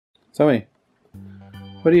Zoe,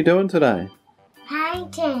 what are you doing today?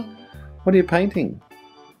 Painting. What are you painting?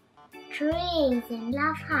 Trees and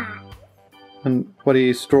love hearts. And what are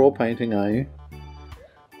you straw painting, are you?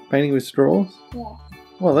 Painting with straws? Yeah.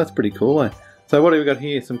 Well, that's pretty cool, eh? So what have we got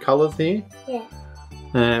here? Some colours here? Yeah.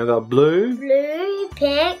 And we've got blue. Blue,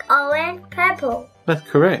 pink, orange, purple. That's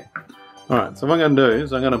correct. Alright, so what I'm going to do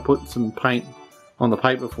is I'm going to put some paint on the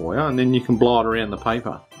paper for you, and then you can blow it around the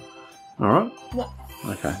paper. Alright? Yeah.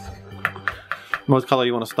 Okay. What colour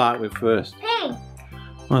you want to start with first? Pink.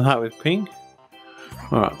 Want to start with pink?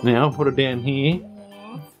 Alright, now I'll put it down here.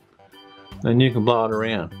 Yes. Then you can blow it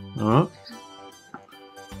around. Alright?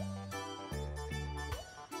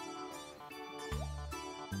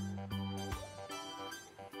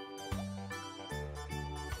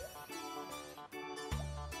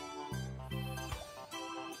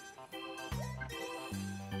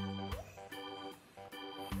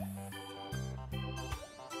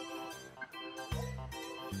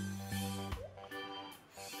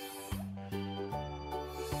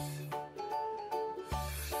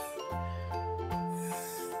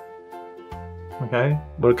 Okay,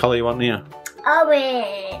 what colour you want now?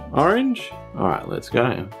 Orange. Orange? Alright, let's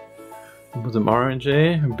go. Put some orange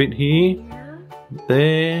there, a bit here, Yeah.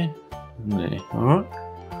 there, and there.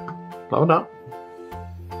 Alright, blow it up.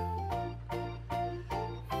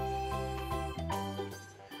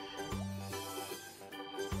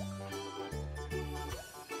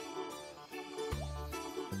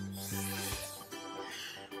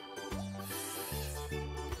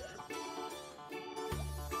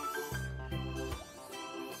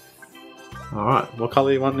 Alright, what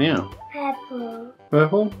colour you want now? Purple.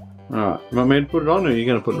 Purple? Alright, you want me to put it on or are you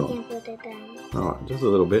going to put it I on? can put it down. Alright, just a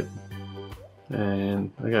little bit.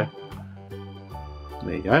 And, okay.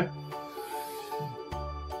 There you go.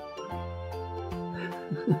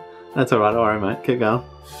 That's alright, don't worry mate, keep going.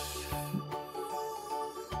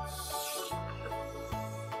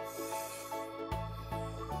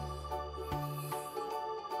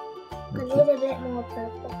 A little bit more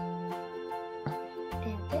purple.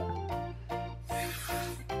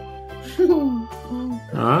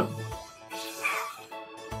 Alright.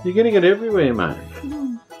 You're getting it everywhere, mate.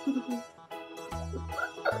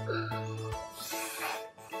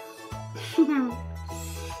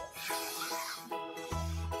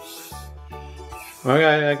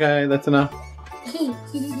 Okay, that's enough.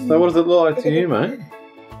 So what does it look like to you, mate?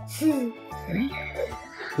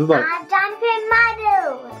 Looks like, I'm dumping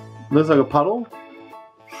my looks like a puddle.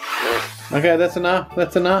 Okay, that's enough,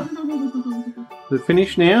 that's enough. Is it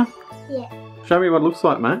finished now? Yeah. Show me what it looks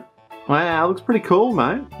like, mate. Wow, it looks pretty cool,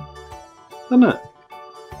 mate. Doesn't it?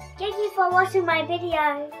 Thank you for watching my video.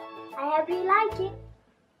 I hope you like it.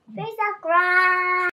 Please subscribe.